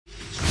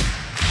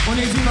On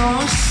est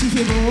dimanche, il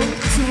fait beau,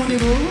 tout le monde est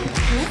beau.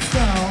 Let's go.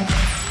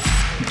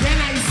 Then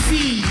I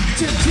see,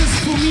 just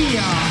for me,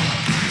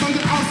 from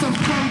the house of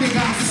Comme des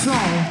Garçons,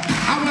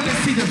 I want to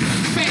see the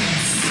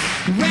face.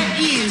 Where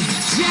is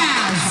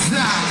Jazz?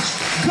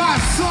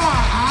 Garçon,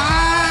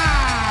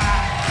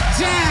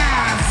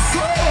 Jazz,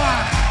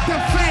 the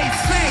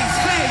face.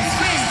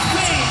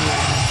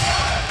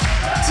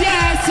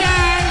 Jazz,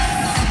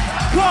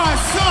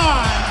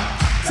 Garçon,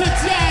 to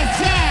Jazz,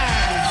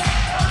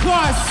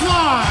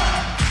 Garçon,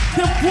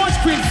 the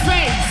portrait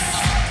face.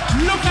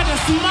 Look at the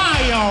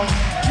smile.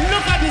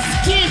 Look at the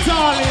skin,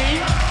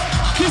 darling.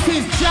 This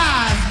is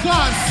Jazz,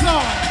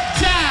 Garçon,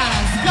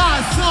 Jazz,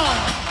 Garçon,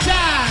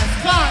 Jazz,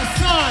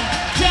 Garçon,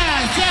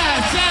 Jazz,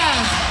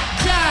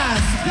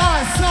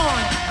 Garçon,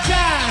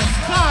 Jazz,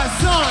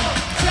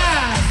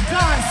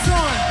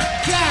 Garçon,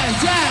 Jazz.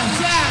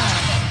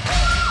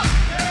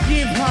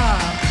 Give her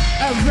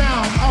a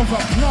round of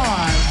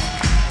applause.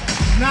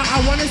 Now I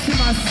want to see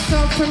my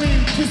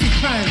suffering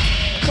participants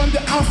from the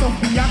house of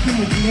Bianca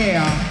with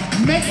Leah.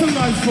 Make some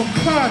noise for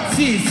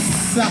Curtis.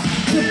 The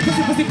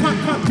pussy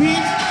can't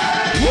bitch.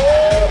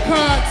 Woo,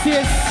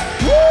 Curtis.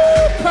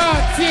 Woo,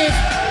 Curtis.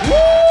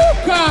 Woo,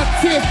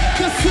 Curtis.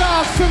 The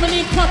soft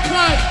feminine cut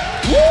like.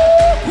 Woo,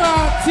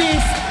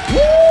 Curtis. Woo,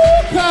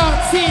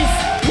 Curtis.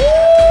 Woo,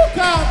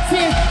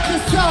 Curtis. The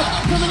soft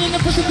feminine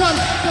pussy cunt.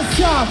 The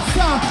soft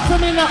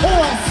feminine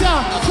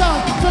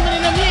soft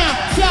feminine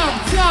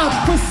soft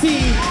pussy.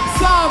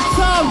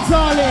 Soft,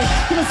 darling.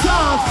 Give me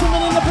soft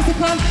feminine pussy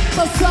cunt.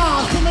 So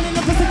soft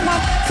feminine pussy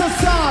cunt. So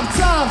soft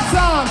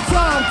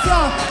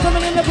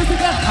feminine pussy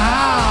cunt.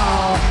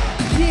 Ow.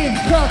 Give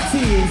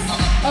Curtis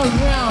a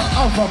round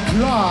of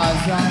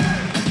applause.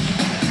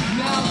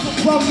 Now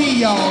for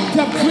Romeo,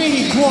 the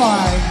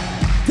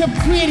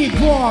pretty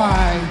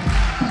boy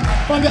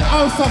from the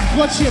house of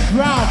Gotcha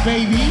Brown,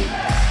 baby.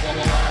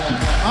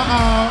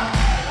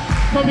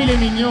 Comme il est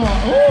mignon.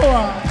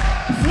 Oh,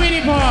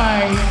 pretty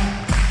boy,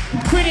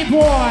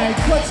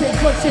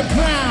 Gotcha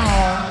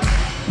Brown.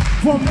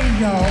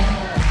 Romeo,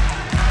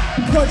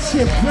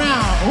 Gotcha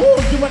Brown. Oh,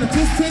 you wanna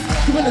twist it?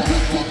 You wanna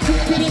twist it?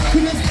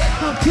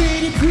 I'm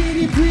pretty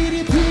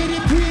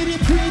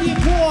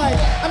boy.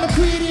 I'm a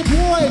pretty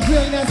boy,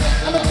 realness.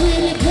 I'm a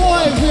pretty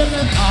boy,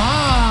 realness.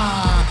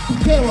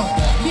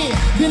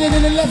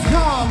 Let's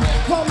come.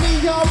 Call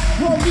me up,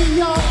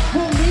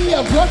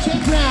 Gotcha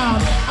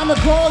Brown. I'm a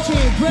Gotcha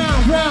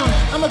Brown.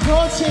 I'm a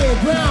Gotcha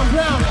Brown.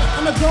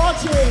 I'm a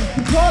Gotcha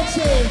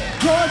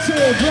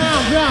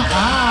Brown.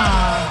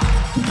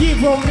 Give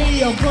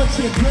Romeo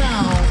Gotcha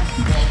Brown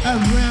a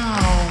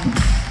round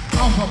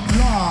of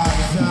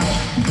applause.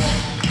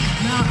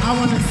 Now I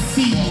want to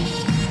see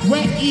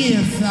where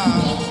is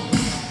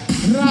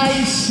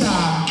Raisha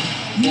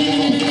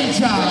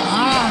Ninja.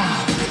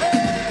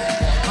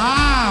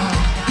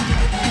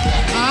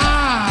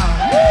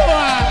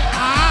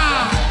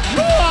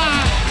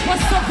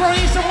 What's up,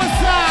 Raisha?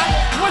 What's up?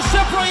 What's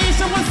up,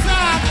 Raisha? What's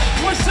up?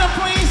 What's up,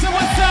 Raisha?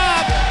 What's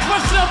up?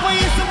 What's up,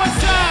 Raisha?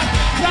 What's up?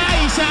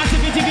 Raisha,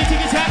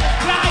 tick-a-tick-a-tick-a-tack.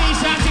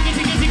 Raisha,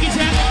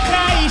 tick-a-tick-a-tick-a-tack.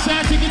 Raisha,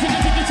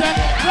 tick-a-tick-a-tick-a-tack.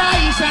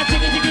 Raisha,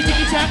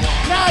 tick-a-tick-a-tick-a-tack.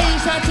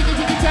 Raisha,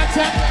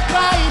 tick-a-tick-a-tack-tack.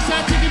 Raisha,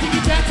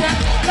 tick-a-tick-a-tack-tack.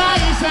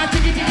 Raisha,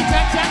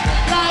 tick-a-tick-a-tack-tack.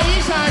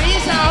 Raisha,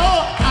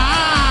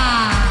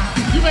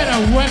 you better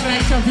work,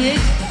 Raisha,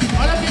 bitch.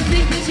 All of you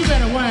big bitch, you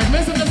better work.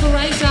 Listen to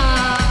Raisha.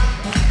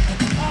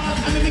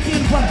 I'm in the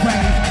king one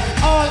way.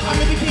 All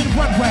I'm in the king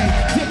one way.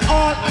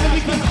 All I'm in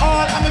the king one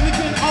way.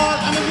 All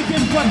I'm in the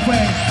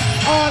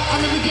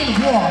king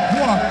war.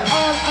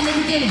 All I'm in the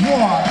king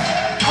war.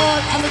 All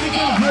I'm in the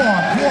king war.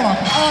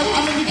 All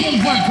I'm in the king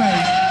one way.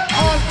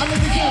 All I'm in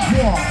the king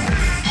war.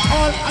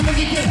 All I'm in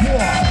the king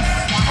war.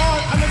 All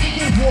I'm in the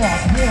king war.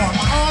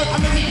 All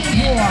I'm in the king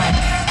war.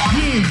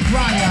 Give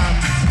Brian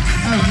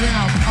a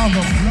round of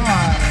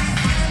applause.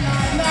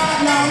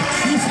 No,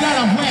 Miss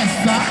Lala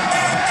West,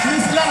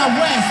 Miss Lala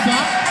West.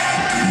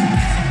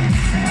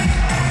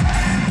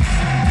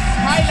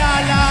 Hi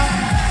Lala.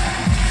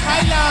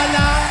 Hi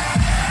Lala.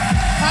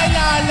 Hi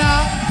Lala.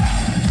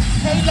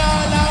 Hey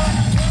Lala.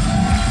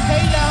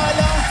 Hey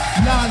Lala.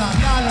 Lala.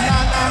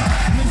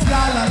 Miss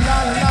Lala.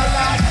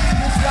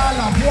 Miss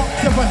Lala, walk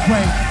different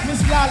way.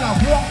 Miss Lala,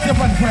 walk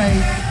different way.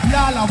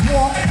 Lala,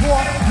 walk.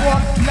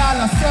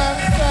 Lala, serve.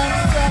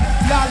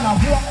 Lala,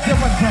 walk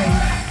different way.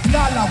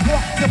 Lala,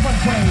 walk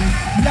different way.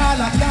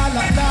 Lala.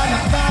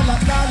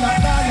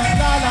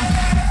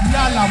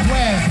 Lala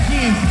West,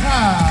 give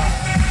her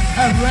a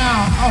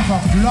round of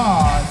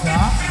applause.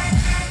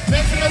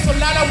 Make some noise for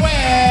Lala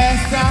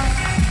West.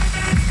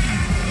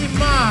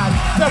 Iman,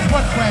 the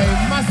Broadway.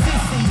 My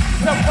sissy,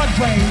 the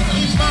Broadway.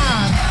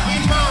 Iman.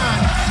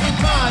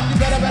 You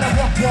better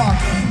walk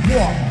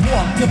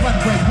the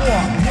Broadway.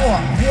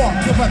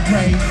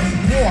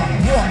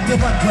 Walk the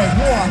Broadway.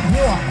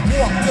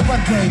 Walk the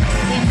Broadway.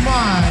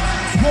 Iman,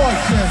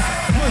 gorgeous,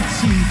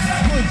 Gucci.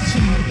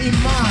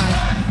 Iman,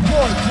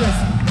 gorgeous,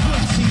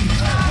 Gucci.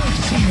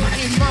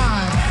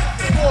 Iman,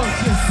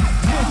 gorgeous,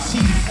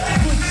 Gucci.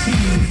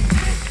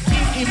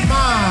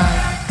 Iman,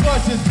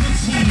 gorgeous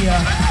Gucci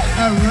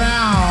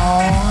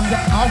around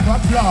of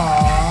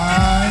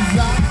applause.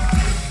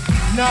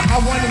 Now I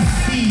want to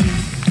see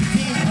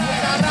these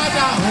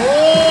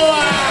oh,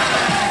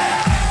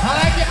 I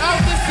like the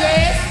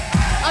emphasis.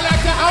 I like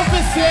the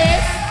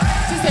emphasis.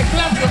 She said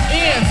clap your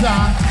ears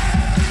on.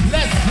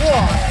 Let's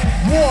war,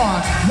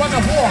 wanna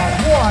war,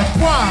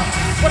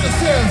 wanna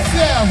serve,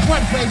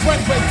 one way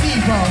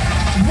deeper,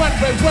 one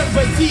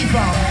way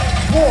deeper.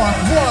 War,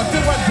 the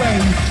one way,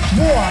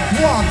 war,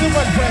 the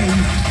one way,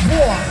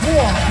 war, the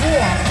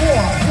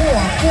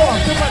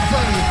one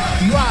way.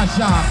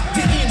 Raja,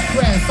 the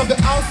impress of the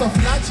house of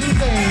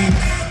Nigeria.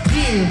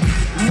 Give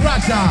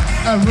Raja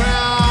a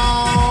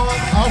round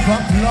of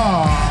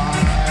applause.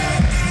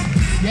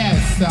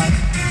 Yes,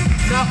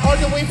 now all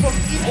the way from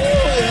East.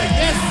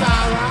 Yes,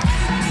 Sarah.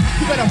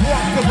 You better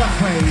walk the one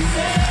way.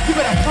 You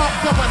better park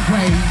the one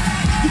way.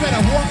 You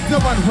better walk the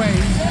one way.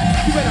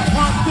 You better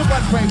park the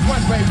one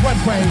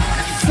way.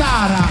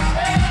 Sarah.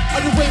 All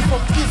the way from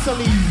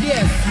Italy.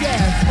 Yes.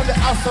 From the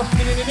house of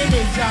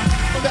Ninja.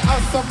 From the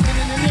house of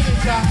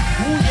Ninja.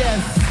 Oh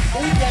yes.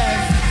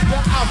 The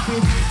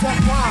outfit, the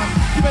farm.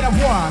 You better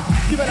walk.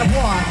 You better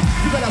walk.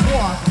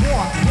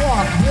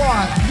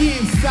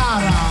 Give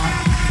Sarah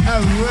a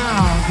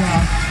round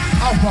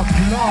of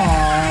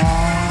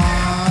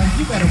applause.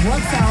 You better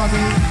work, Sarah,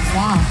 baby.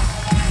 Wow.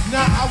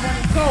 Now I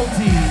want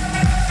Cody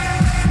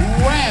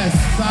West,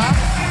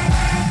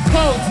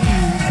 Cody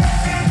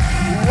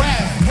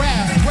West.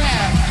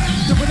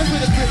 The winners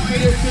with a grip.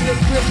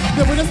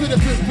 The winners with a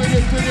grip. The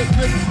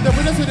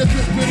winners with a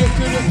grip. The winners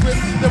with a grip.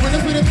 The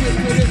winners with a grip.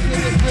 The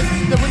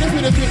winners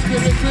with a grip. The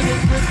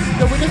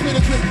winners with a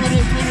grip. The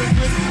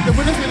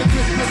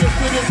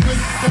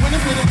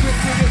winners with a grip. The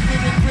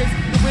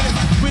winners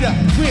with a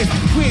quiz.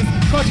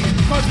 Cody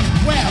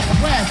West.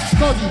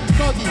 Cody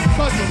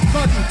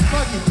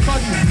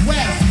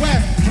West.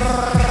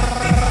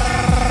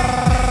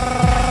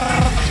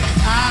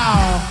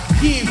 Ow!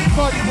 Give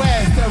Cody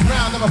West a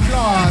round of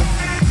applause.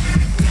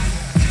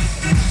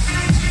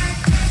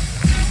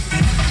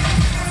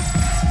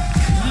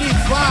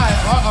 Levi,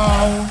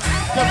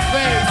 the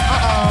face,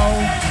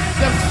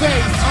 the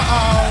face,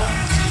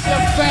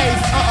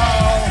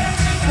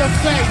 the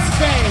face,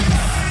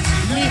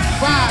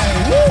 Levi,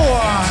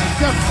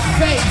 the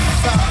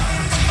face,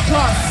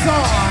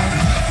 Garçon,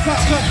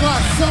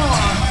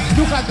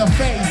 look at the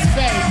face,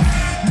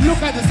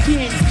 look at the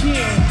skin,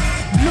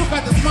 look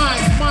at the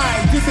smile,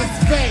 this is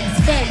face,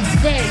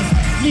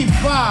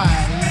 Levi,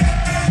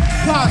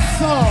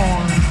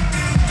 Garçon,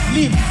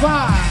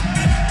 Levi,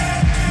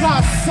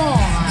 Garçon,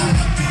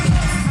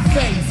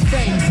 face,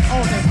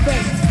 on the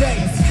face,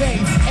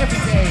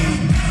 every day.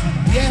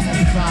 Yes,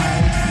 Levi,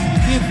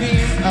 give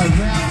him a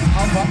round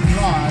of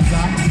applause.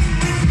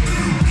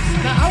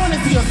 Now I want to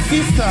see your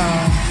sister,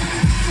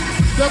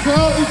 the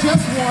girl who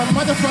just won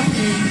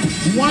motherfucking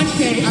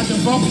 1K at the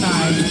Vogue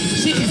night.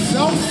 She is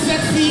so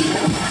sexy,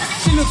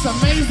 she looks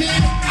amazing. I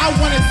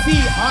want to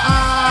see,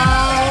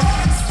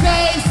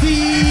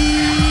 Stacy,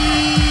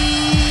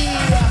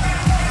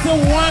 the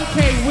 1K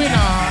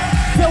winner.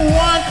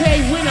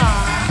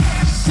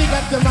 She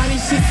got the money,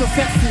 she's so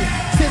sexy.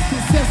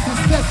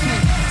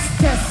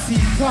 Stacy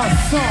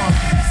Garçon.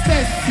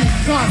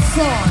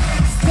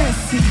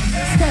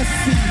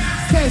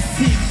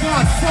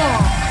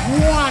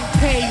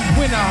 1K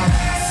winner,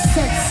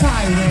 sex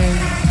siren.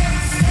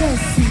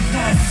 Stacy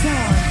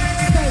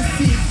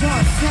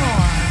Garçon.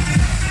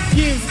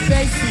 Give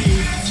Stacy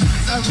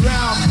a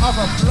round of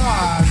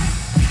applause.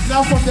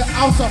 Now from the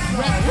house of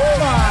rap,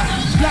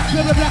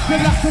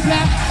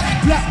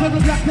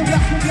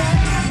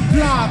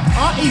 black,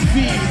 R.E.V.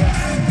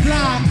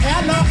 Black,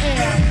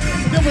 L.O.M.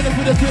 The winners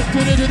with a twist, the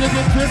winners with a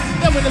twist,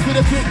 the winners with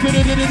a twist, the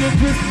winners with a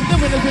twist, the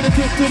winners with a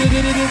twist, the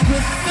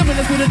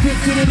winners with a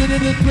twist,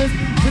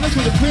 winners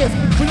with a twist,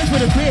 winners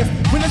with a twist,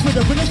 winners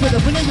with a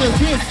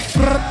twist.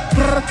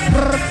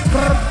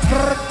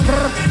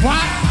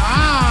 What?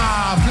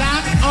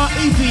 Black,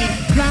 R.E.V.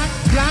 Black,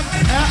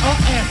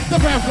 L.O.M. The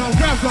Revlon.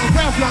 The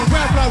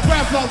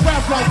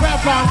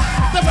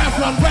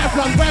Revlon.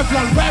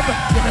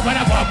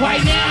 Everybody walk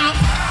right now.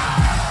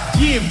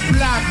 Give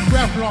Black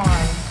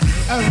Revlon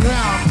a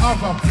round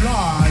of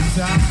applause.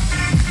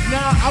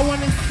 Now I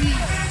want to see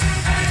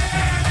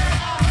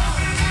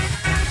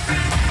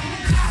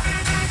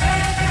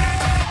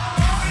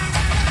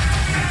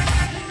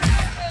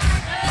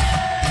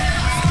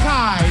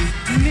Sky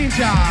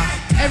Ninja.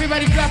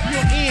 Everybody clap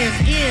your ears.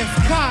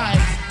 Sky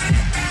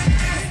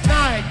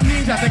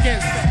Ninja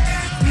against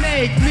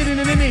Snake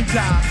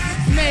Ninja.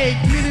 Snake.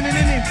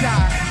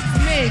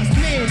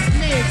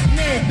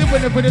 The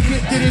winner with a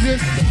twist, Snake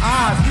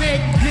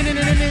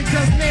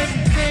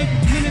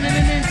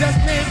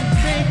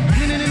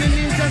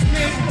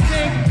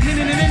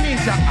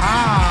Ninja.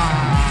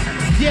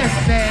 Yes,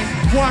 Snake.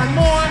 One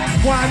more.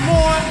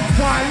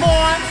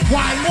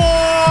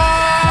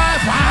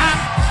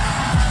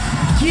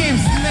 Give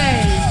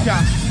Snake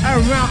a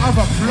round of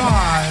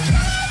applause.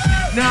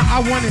 Now I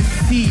want to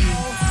see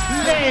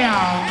Leia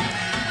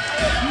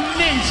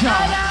Ninja.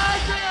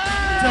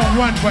 The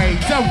runway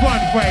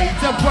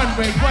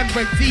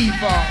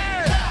diva.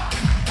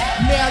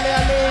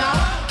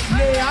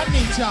 Leia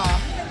Ninja.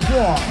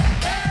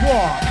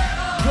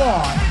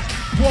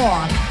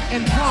 Walk,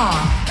 and palm,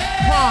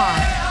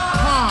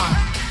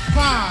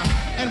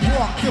 and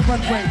walk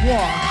different way,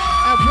 walk,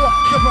 and walk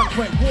different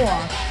way,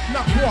 walk,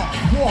 not walk.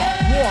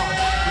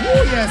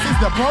 Ooh, yes, it's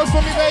the pose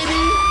for me,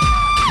 baby.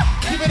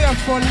 Give it up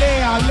for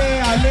Leia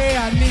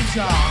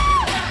Ninja.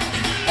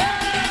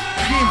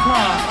 Give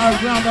her a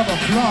round of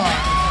applause.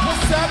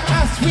 What's up,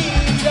 Asweed?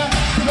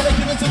 You better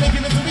give it to me,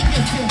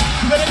 yes, yeah.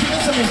 You better give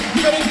it to me,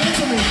 you better give it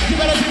to me, you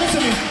better give it to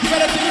me, you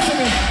better give it to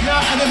me. Now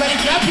everybody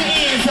clap your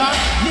hands, huh?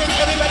 Yes,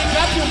 everybody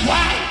clap your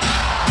why?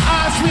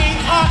 Asweed,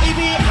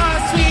 R-E-V,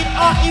 Asweed,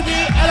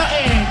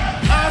 R-E-V-L-O-N.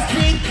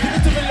 Asweed, give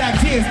it to me like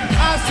this.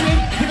 Asweed,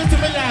 give it to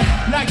me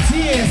like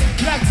this,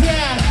 like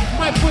that.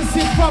 My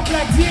pussy pop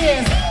like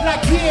this,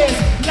 like that.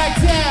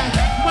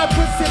 My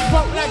pussy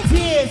pop like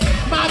this.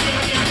 My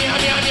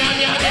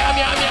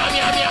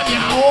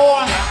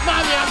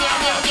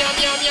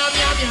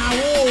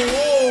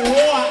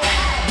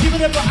give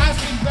it up for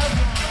Asweed, baby.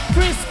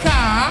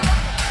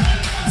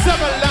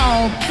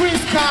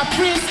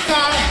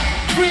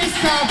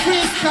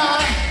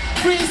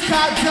 Friska,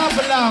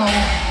 double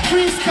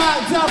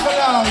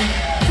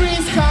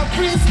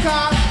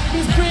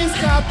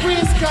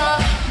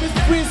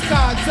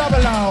Friska,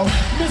 double O.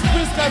 Miss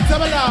Friska,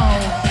 double O.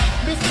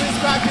 Miss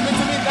Friska, give it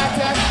to me like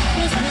that.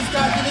 Miss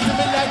Friska, give it to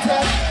me like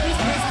that. Miss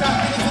Friska,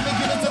 give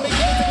it to me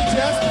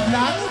just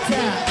like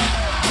that.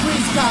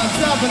 Friska,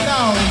 double O.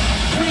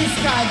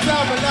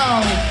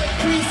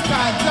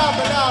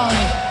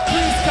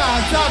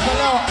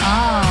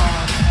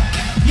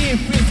 Give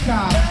Friska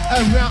a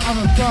round of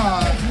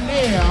applause.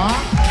 Yeah.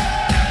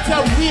 The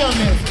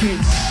realness,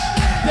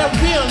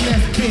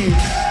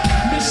 bitch.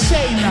 Miss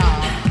Shayla.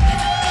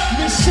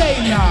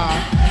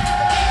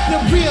 The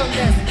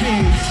realness,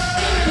 bitch.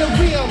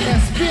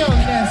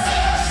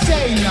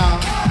 Shayla.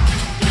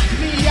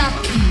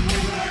 Miyaki.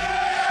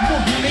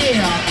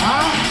 Muglia.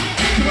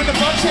 You want the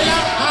bump, Shayla?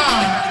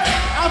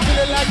 I'm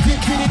feeling like this.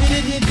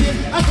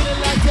 I'm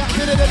feeling like that. I'm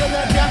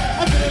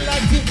feeling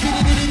like this.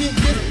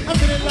 I'm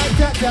feeling like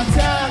that.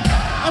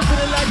 I'm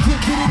feeling like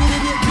this.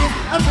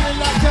 I'm feeling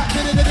like that.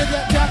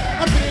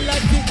 I'm feeling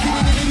like this.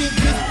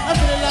 I'm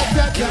feeling like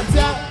that.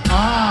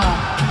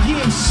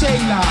 Give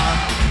Shayla,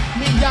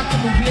 Miyaki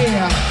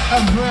Muglia a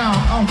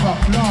round of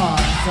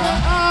applause.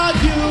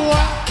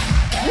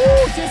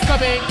 Woo, she's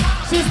coming.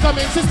 She's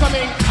coming.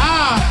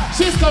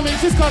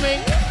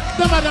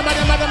 The mother,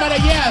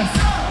 yes.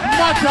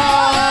 Mother.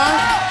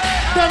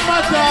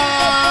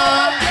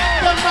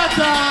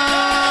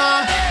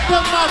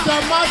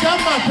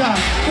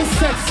 The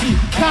sexy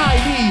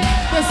Kylie.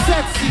 Mother.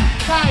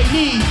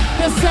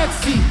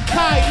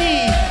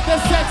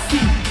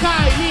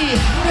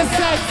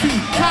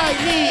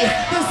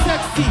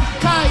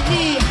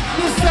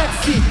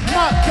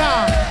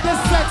 The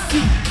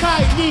sexy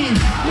Kylie.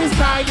 Miss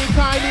Kylie.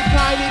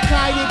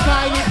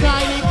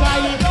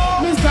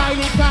 Miss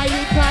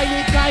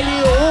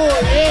Kylie. Oh,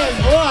 yes.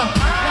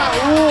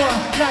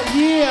 Like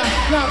yeah.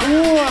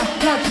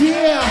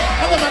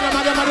 Other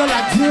mother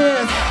like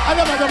this.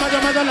 Other mother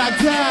like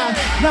that.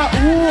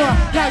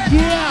 Like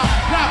yeah.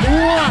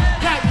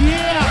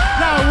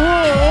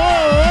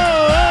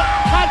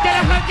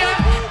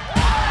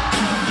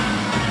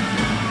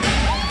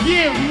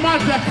 Give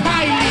Mother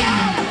Kylie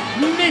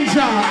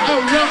Ninja a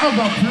round of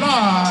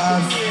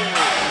applause.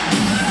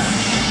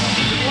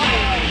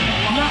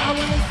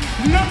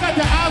 Look at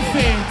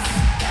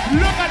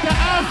the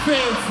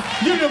outfits.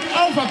 You look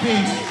over,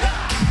 bitch.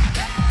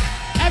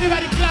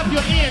 Everybody clap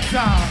your hands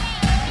up.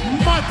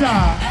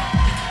 Mother.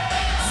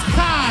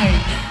 Sky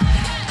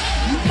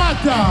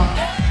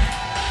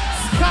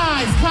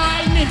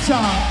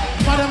Ninja.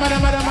 Mother,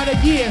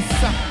 yes.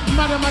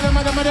 Mother,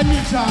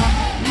 Ninja.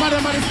 Mother,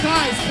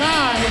 Sky.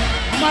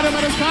 Mother,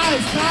 Sky.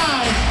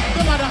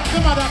 The mother.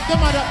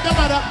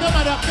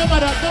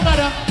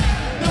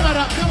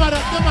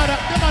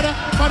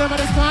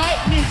 Sky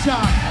Ninja.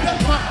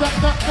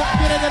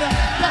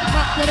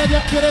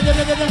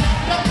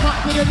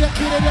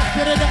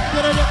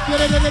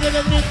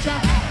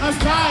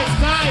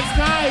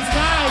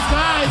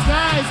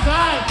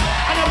 Sky.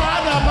 And the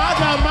mother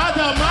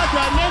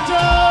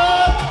Ninja.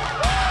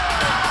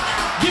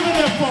 Give it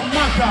up for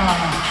Mother.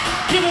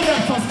 Give it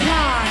up for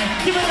Sky.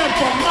 Give it up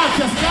for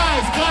Mother Sky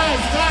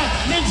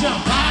Ninja.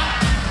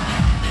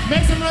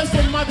 Make some noise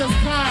for Mother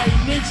Sky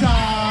Ninja.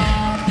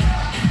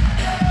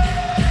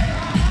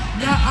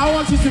 Now I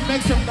want you to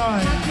make some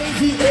noise.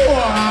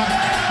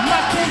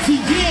 Mackenzie,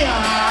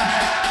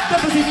 yeah. The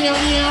pussy meow. The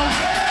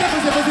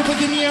pussy meow. The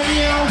pussy meow.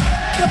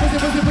 The pussy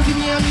meow. The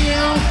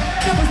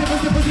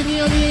pussy meow. The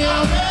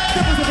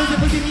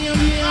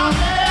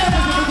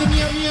pussy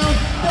meow.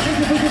 The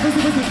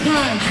pussy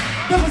kind.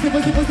 The pussy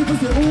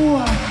ooh.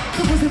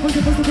 The pussy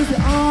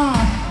ah.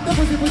 The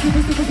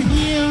pussy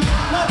meow.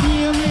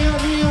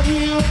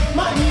 Meow.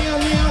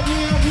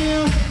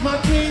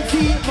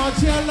 Mackenzie,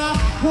 Marcella,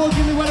 who'll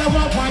give me what I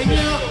want right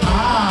now?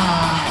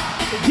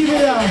 Give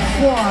it up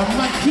for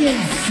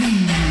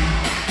Mackenzie,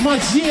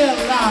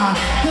 Marcella,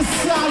 the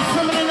sound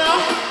feminine now.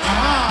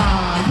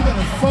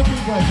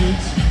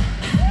 stage.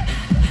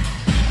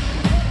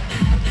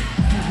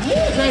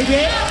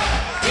 Baby.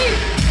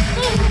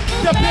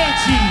 The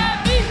Benji.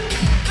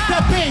 The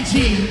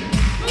Benji.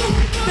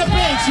 The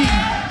Benji.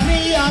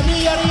 Ria,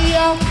 Ria,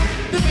 Ria.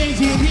 The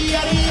Benji,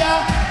 Ria, Ria.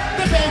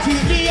 The Benji,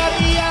 Ria,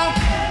 Ria.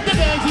 The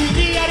Benji,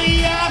 Ria,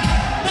 Ria.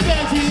 The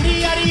Benji,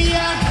 Ria,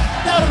 Ria.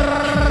 The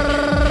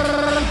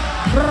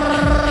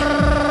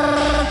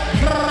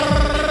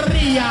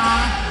Ria.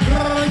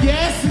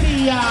 Yes,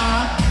 Ria.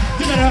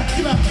 You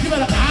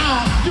better,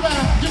 ow. You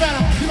better,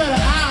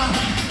 ow.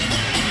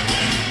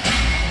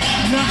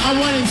 Now I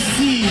want to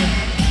see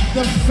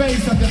the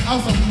face of the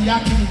house of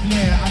Yaki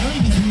Nuclear. I don't know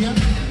if he's here.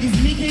 Is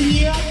Mickey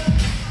here?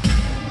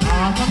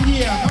 Come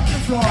here, come to the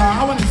floor. I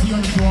want to see you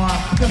on the floor.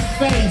 The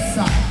face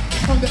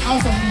from the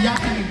house of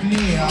Yaki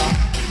Nuclear.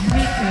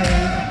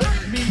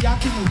 Mickey,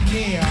 Yaki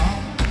Nuclear.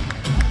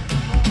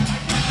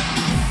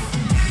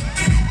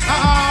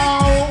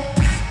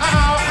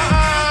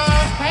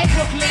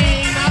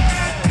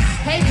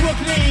 Hey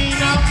Brooklyn.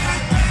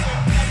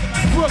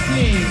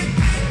 Brooklyn.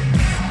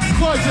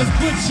 Gorgeous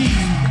Gucci.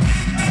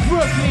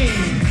 Brooklyn.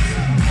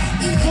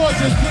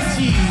 Gorgeous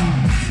Gucci.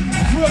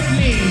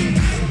 Brooklyn.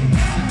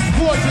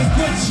 Gorgeous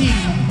Gucci.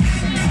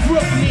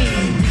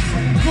 Brooklyn.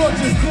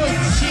 Gorgeous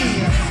Gucci.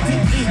 The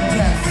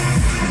Index.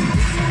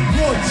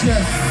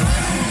 Gorgeous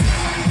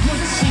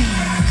Gucci.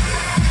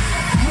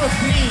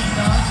 Brooklyn.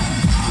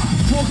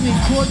 Brooklyn.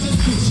 Gorgeous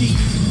Gucci.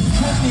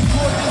 Brooklyn.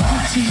 Gorgeous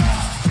Gucci.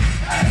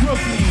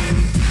 Brooklyn.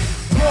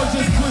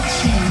 Gorgeous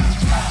Gucci.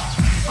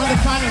 On the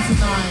panel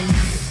tonight.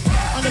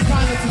 On the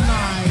panel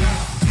tonight.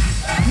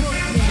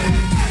 Brooklyn.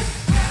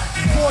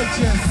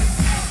 Gorgeous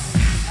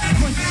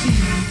Gucci.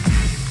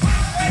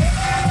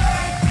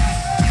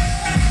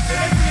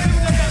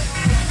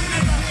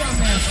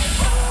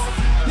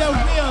 The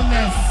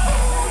realness.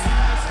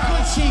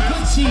 Gucci,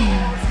 Gucci.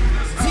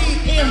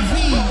 DMV.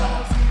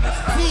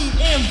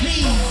 DMV.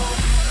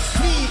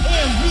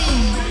 DMV.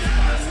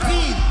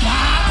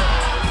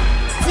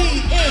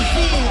 DMV.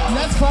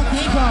 Let's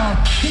fucking go.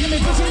 Give me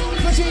Gucci,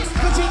 Gucci,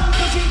 Gucci,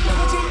 Gucci,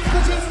 Gucci,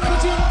 Gucci,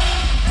 Gucci.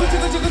 Gucci,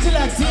 Gucci, Gucci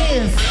like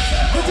this.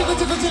 Gucci,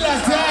 Gucci, Gucci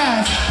like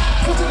that.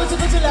 Gucci, Gucci,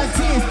 Gucci like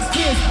this.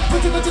 This.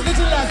 Gucci, Gucci,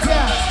 Gucci like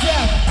that.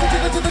 Yeah. Gucci,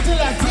 Gucci, Gucci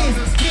like this.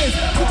 This.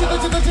 Gucci,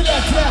 Gucci, Gucci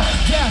like that.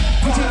 Yeah.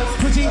 Gucci,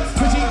 Gucci,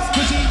 Gucci,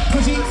 Gucci,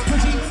 Gucci,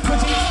 Gucci,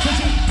 Gucci,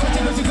 Gucci, Gucci,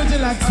 Gucci, Gucci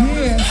like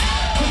this.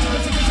 Gucci,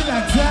 Gucci, Gucci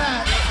like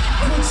that.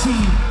 Gucci,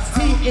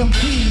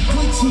 DMV,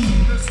 Gucci,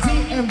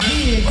 DMV.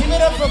 Give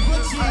it up for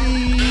Gucci.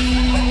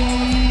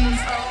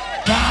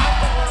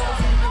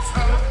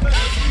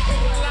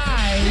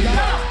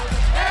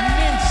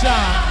 Ninja,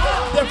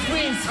 the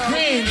Prince.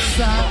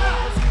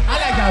 I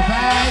like that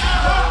bag.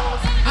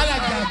 I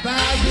like that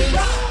bag,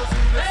 bitch.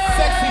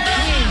 Sexy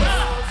queen.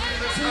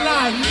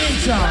 Fly,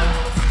 Ninja.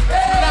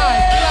 Fly.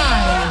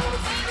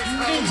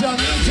 Ninja.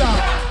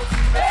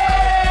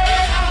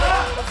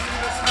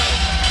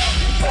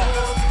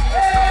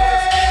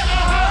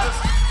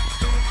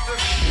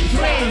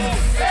 Prince,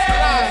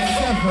 Fly,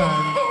 7.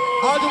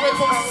 All the way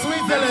from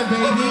Switzerland,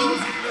 baby.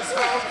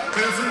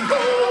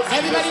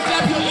 Everybody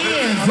clap your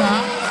ears,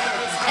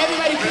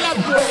 Everybody clap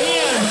your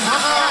ears.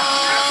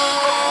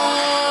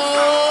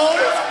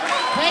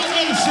 Hey,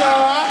 Asia.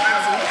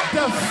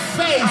 The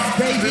face,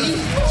 baby.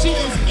 She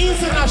is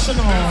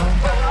international.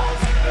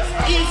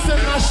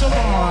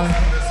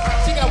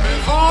 She got win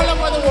all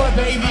over the world,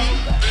 baby.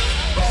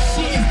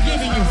 She is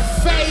giving you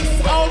face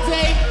all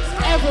day,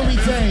 every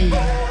day.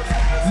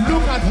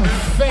 Look at her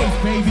face,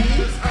 baby.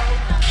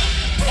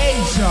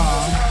 Asia,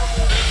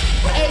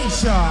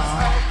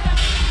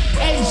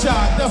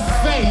 the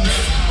face.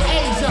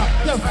 Asia,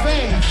 the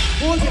face.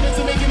 Who'll give it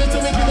to me, give it to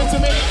me, give it to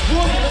me.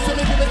 Who'll give it to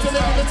me, give it to me,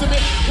 give it to me.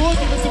 Who'll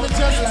give it to me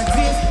just like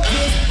this,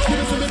 give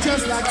it to me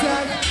just like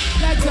that.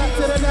 Like that,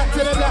 to the that, to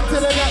the that, to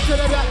the that, to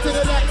the that, to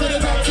the that, to the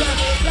that,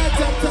 like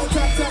that,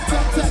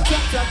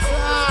 tap.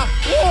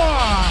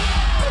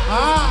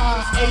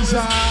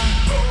 Asia.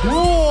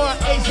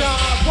 Asia.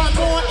 One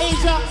more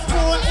Asia,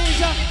 more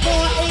Asia,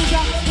 more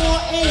Asia,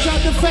 more Asia.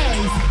 The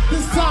face, the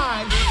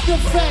side, the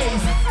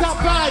face, the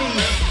body.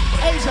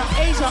 Asia,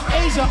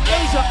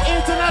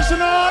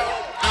 international.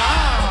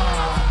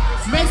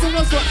 Make some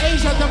noise for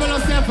Asia 007.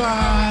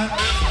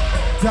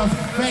 The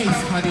face,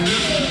 honey.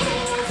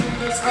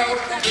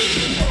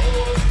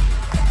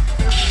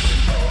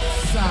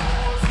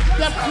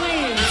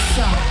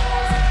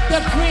 The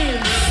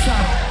Prince.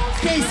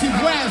 Casey,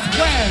 West.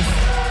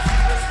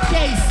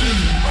 Casey,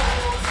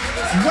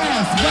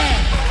 West.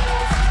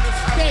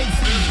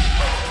 Casey,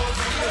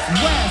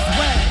 West.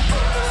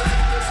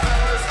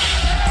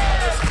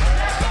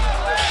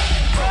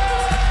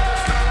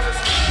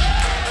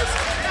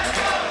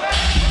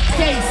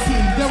 Casey,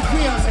 the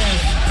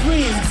realness,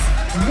 Prince,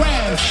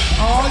 West.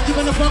 Oh, you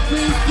wanna fuck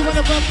Prince?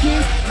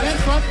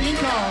 Let's fucking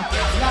go.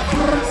 La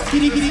brr,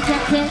 kitty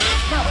caca.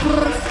 La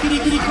brr,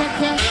 kitty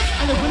caca.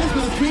 And the winners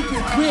with a Prince.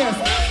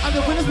 And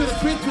the winners with a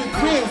Prince.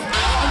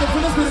 And the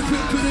winners with a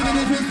Prince.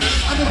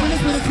 And the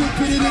winners with a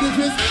Prince.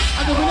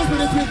 And the winners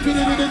with a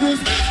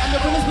Prince. And the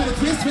winners with a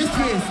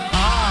Twist.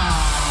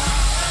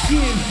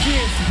 Give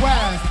this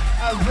world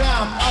a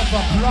round of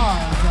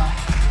applause.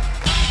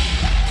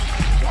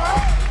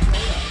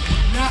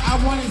 Now I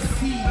want to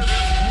see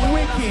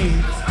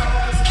Wicked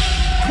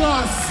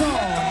God's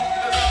song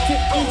to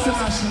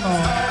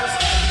international.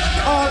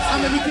 All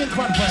American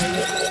Broadway.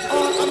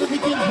 All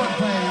American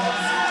Broadway.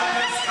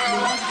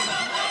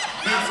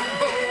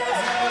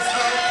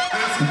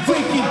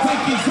 Wicked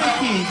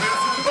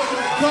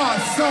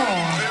God's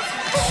song.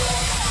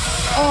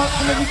 All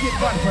American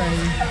Broadway.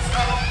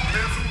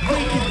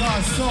 Wicked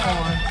God's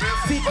song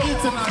to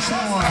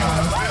international.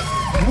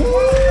 Woo!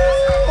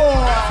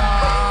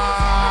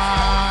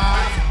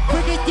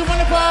 Wicked, you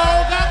wanna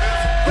vogue?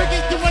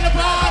 Wicked, you wanna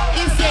vogue?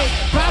 He said,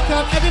 back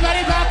up,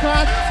 everybody back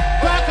up.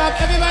 Back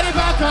up, everybody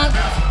back up.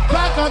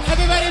 Back up,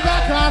 everybody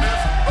back up.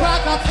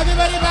 Back up,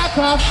 everybody back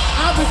up.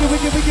 I'm wicked.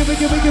 I'm wicked.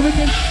 I'm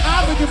wicked.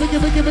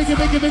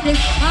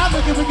 I'm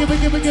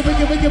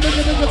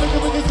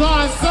wicked.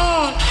 God's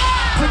song.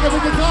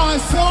 Wicked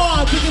God's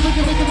song. Wicked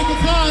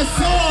God's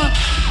song.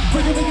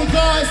 Wicked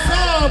God's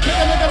song.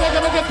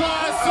 Wicked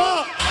God's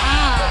song.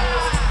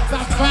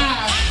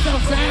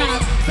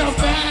 So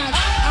fast.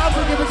 I'm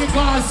wicked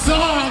God's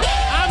song.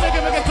 I'm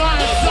wicked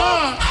God's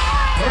song.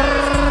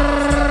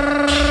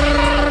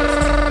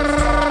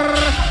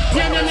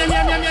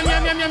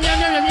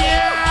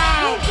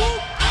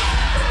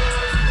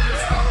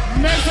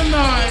 Make some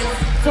noise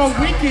for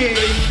Wicked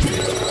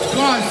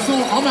God's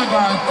song. Oh my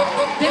God.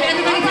 Can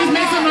everybody please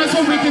make some noise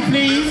for Wicked,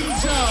 please?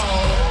 So,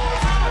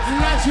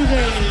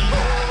 naturally,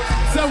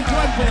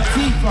 someone with a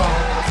T-Funk.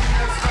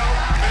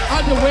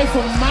 All the way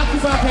from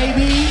Makuba,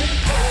 baby.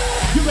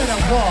 You better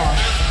walk.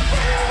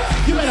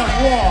 You better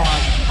walk.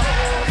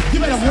 You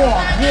better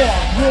walk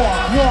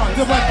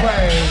the right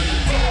way.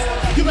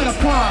 You better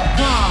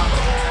pump.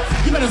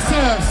 You better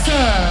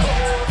serve.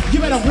 You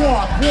better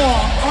walk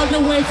all the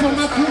way from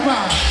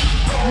Makuba,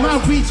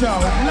 Mauricio,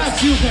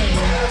 not you, baby.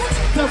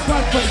 The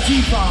runway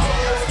diva.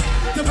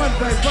 The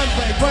runway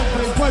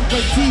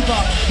diva.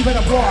 You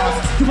better walk.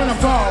 You better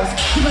vogue.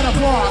 You better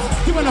walk.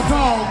 You better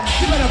vogue.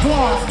 You better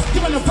walk. You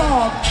better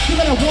vogue. You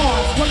better walk.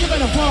 Well, you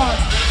better walk.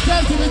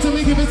 Just give it to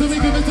me. Give it to me.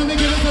 Just give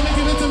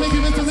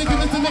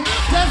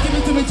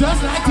it to me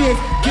just like this.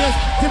 Just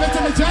give it to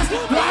me just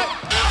like.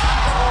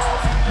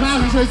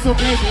 Mauricio is so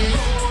baby.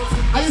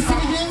 Are you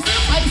singing this?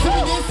 Are you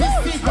singing this,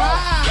 Sissy? Are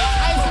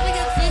you singing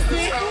it,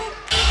 Sissy?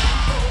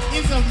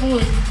 It's a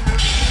mood.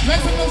 Make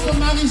some noise for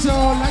Mauricio,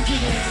 like you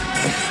did.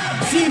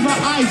 Diva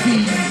Ivy,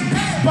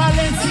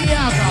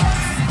 Balenciaga.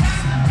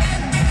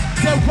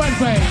 The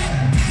runway.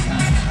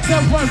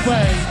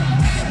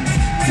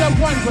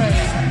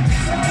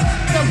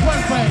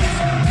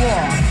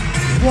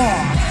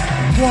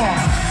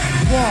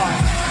 Walk.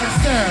 And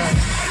serve.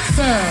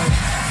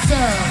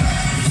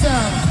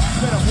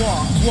 Better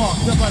walk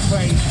the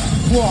runway.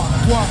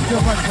 Walk the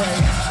runway.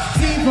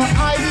 Diva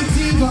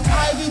Ivy, walk.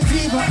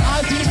 Diva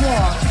Ivy,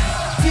 walk.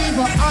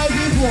 Diva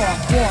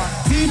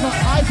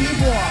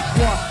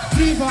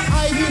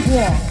Ivy,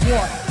 walk.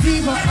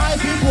 Diva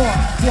Ivy,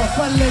 walk.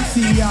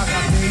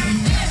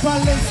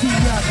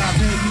 Balenciaga,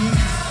 baby.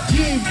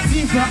 Give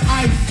Diva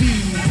Ivy,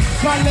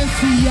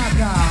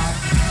 Balenciaga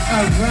a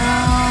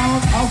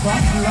round of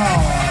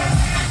applause.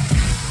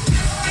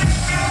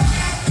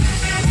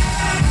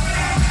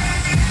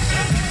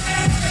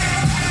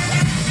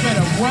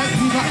 Better what,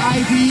 Diva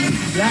Ivy?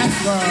 Yes,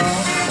 girl.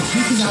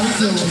 This is how we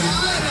do it.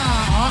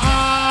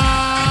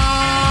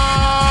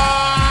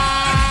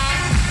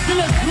 You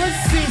look good,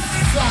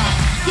 sister.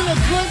 You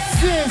look good,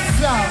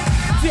 sister.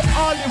 The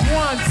only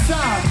one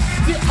top.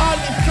 The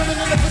only coming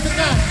in the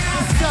position.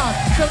 The stop.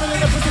 Coming in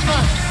the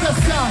position. The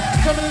stop.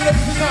 Coming in the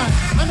position.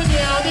 And the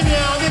meow. And the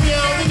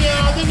meow.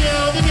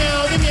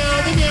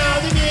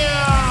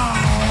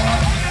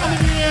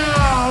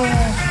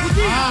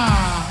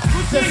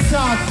 The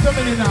stop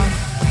coming in up.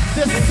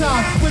 The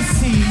stop with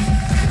C.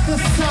 The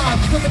stop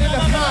coming in the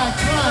climb.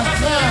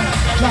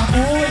 La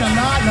ooh la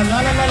la.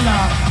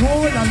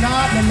 Ooh la la.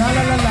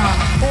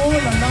 Ooh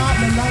la la.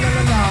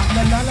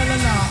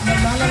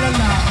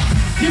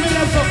 Give it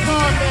up for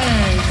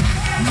Carmen.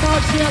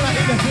 Margiela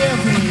in the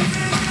building.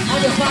 On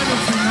the final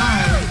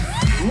tonight.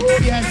 Ooh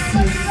yes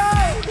sis.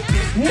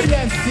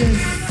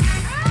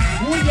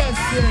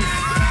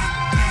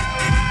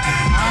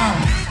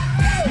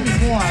 Give me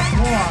more of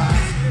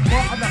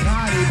the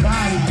body.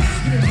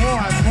 Give me more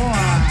of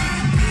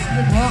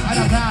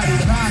the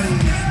body.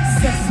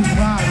 Sexy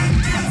body.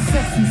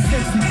 Sexy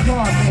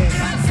Carmen.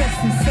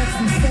 Sexy.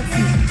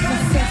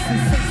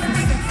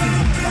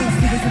 Let's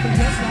give it to the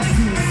just like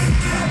this.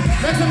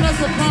 Make some noise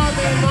for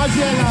Carmen and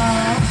Margiela.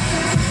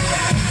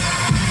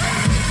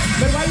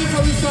 But right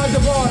before we start the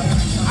ball,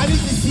 I need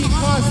to see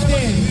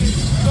Carsten.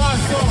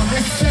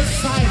 Let's sex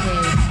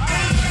Simon.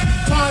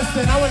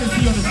 Carsten, I want to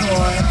see you on the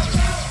floor.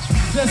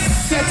 The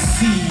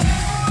sexy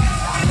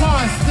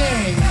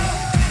Carsten.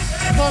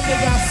 Comme des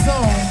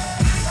garçons.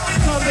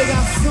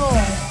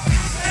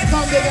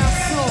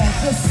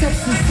 The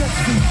sexy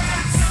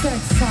sex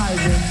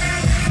Simon.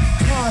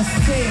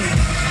 Carsten.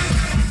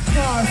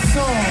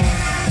 Carson.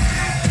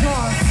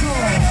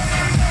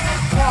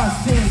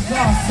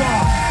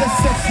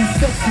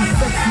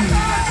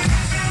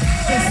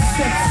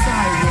 sex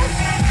siren.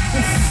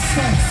 The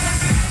sex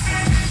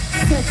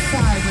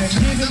siren.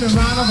 Give him a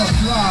round of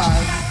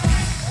applause.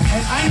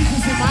 And I need to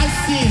see my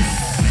sis.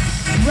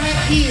 Where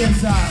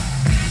is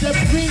the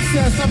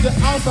princess of the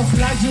house of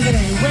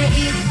lingerie? Where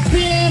is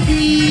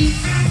baby?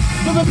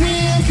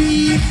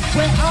 Baby,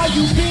 where are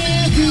you,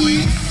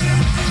 baby?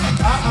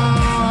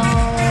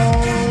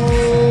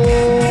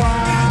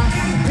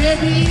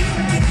 Baby,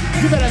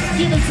 you better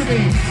give it to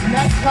me.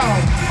 Let's go.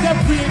 The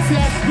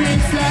princess, the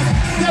princess,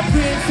 the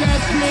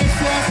princess.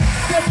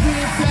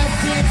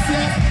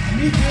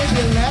 Me,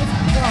 baby, let's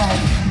go.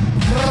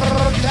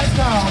 Let's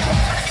go.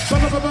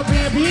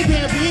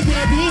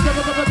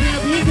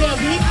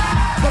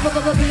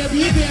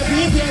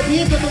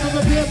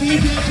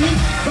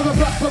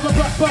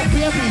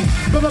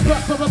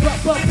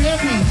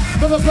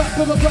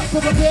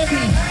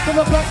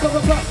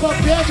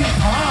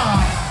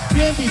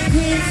 Baby,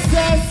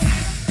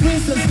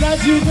 princess,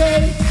 like you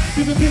ready?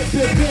 Baby.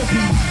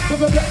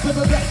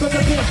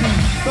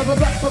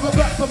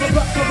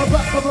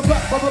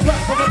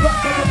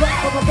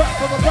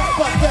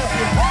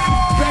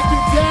 Break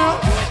it down.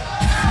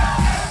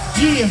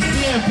 Give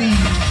baby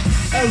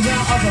a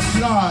round of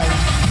applause.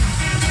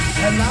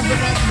 And last but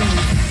not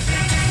least,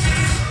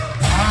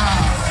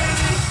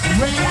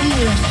 right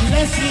here,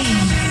 Leslie,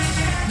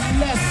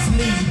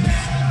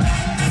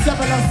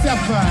 707,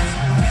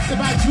 the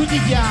my Judy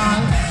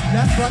girl,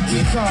 that's what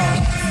we call.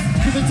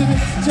 Give it to me,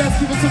 just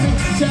give it to me,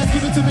 just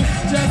give it to me,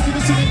 just give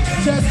it to me,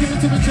 just give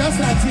it to me, just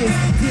like this.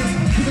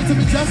 Give it to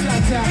me just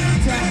like that.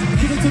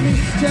 Give it to me,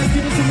 just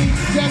give it to me,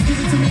 just give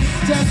it to me,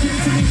 just give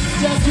it to me,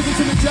 just give it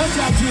to me, just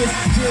like this.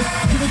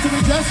 Give it to me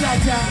just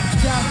like that.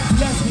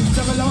 Leslie,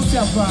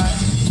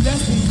 707.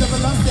 Leslie,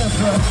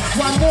 707.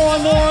 One more.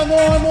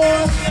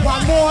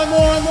 One more.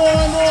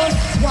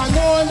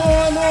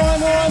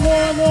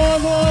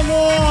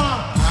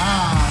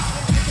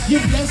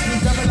 Give Leslie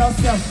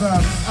 707 a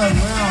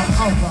round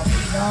of applause.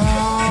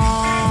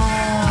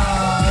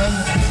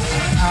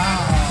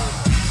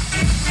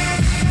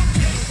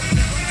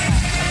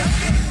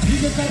 You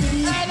can come to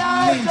me,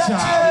 Ninja.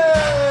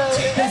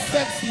 The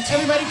sexy.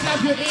 Everybody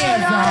clap your ears,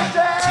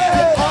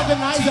 the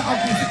organizer of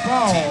this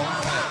ball.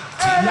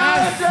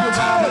 Yes,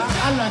 Yubaba,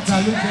 I like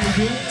that look,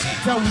 baby.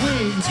 The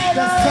wing,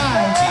 the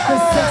style, the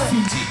sexy,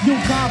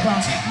 Yubaba,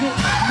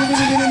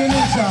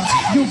 Ninja,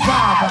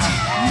 Yubaba,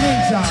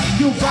 Ninja,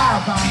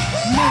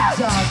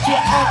 the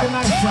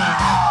organizer,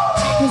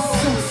 the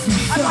sexy.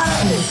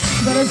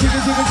 Better jiggle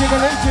it,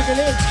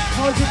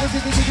 oh jiggle it,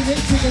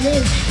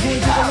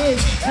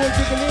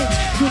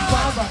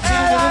 Yubaba,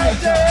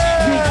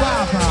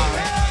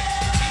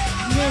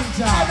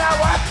 Ninja,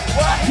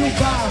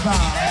 Yubaba.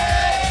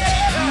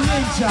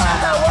 Ninja,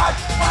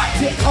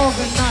 the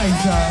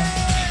organizer,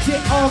 the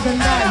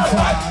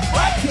international,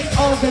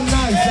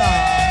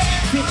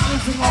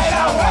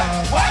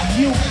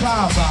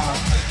 Yubaba,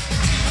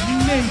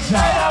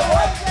 Ninja,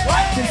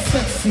 the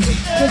sexy,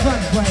 the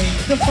runway,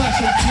 the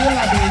fashion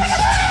killer bitch.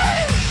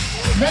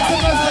 Make the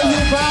best for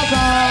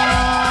Yubaba.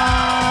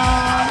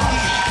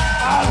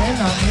 And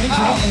I'm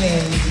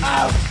enjoying.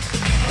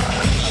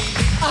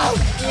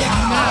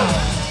 Now,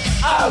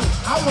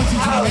 I want you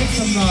to make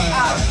some noise.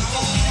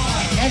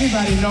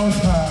 Everybody knows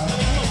her.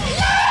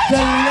 The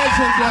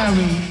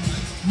legendary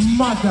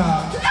mother,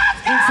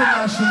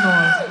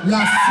 international,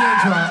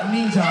 Lasseindra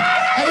Ninja.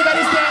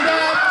 Everybody stand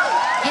up.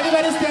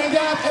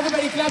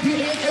 Everybody clap your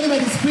hands.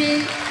 Everybody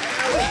scream.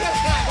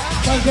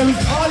 Because there is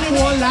only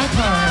one like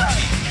her.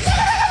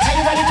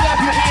 Everybody clap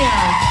your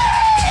hands.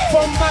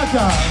 For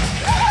mother,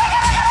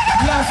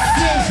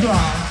 Lasseindra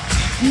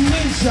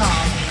Ninja.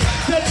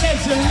 The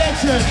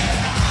legend.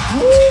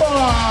 Woo!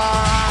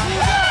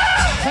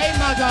 Hey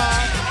mother.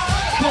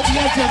 The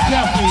legend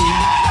Delphi.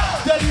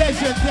 The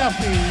legend.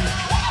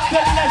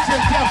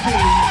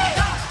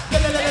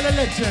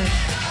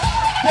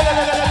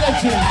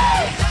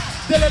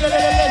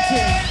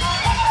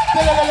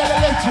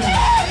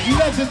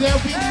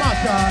 Legendary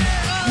mother.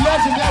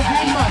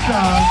 Legendary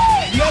mother.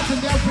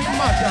 Legendary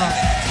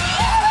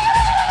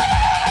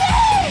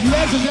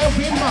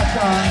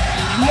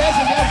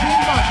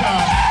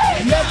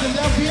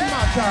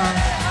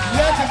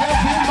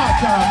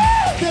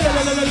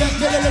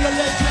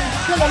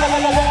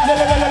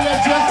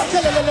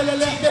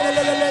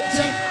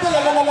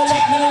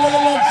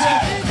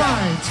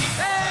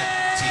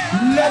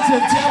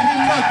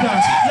mother,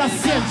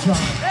 Lasseindra.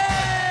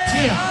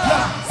 Yeah,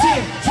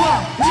 Lasseindra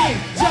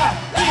Ninja,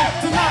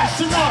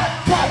 international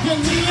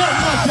Pioneer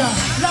mother.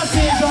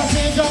 Lasseindra.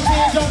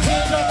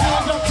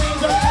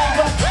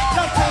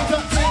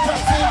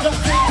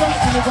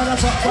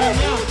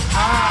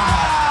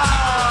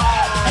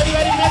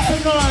 Everybody make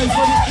some noise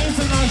for the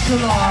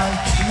international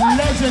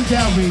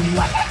legendary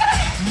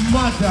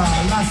mother,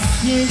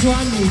 Lasseindra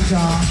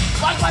Ninja.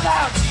 One,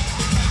 madam!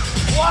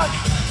 One!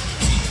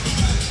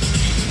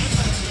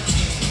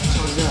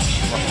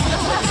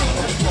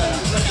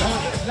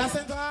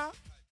 Lasseindra.